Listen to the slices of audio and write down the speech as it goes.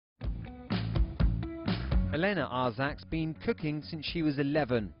Elena Arzak's been cooking since she was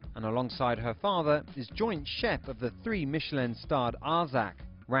 11, and alongside her father is joint chef of the 3 Michelin-starred Arzak,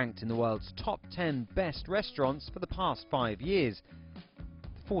 ranked in the world's top 10 best restaurants for the past 5 years.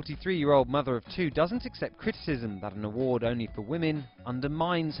 The 43-year-old mother of 2 doesn't accept criticism that an award only for women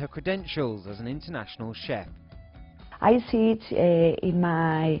undermines her credentials as an international chef. I see it in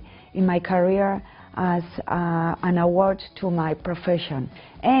my career as an award to my profession,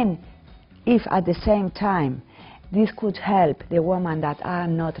 and if at the same time this could help the women that are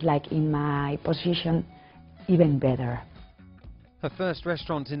not like in my position, even better. Her first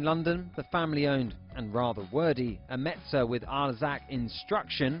restaurant in London, the family-owned and rather wordy A Mezza with Arzak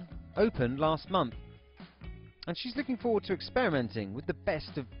Instruction, opened last month. And she's looking forward to experimenting with the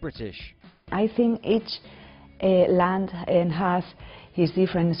best of British. I think each land has his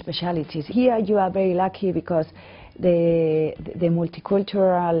different specialities. Here you are very lucky because the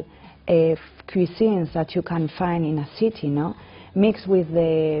multicultural cuisines that you can find in a city, no, mixed with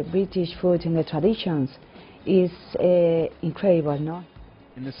the British food and the traditions, is incredible, no?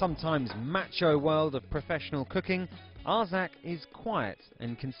 In the sometimes macho world of professional cooking, Arzak is quiet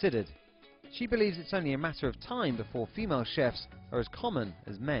and considered. She believes it's only a matter of time before female chefs are as common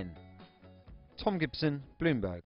as men. Gibson, Bloomberg.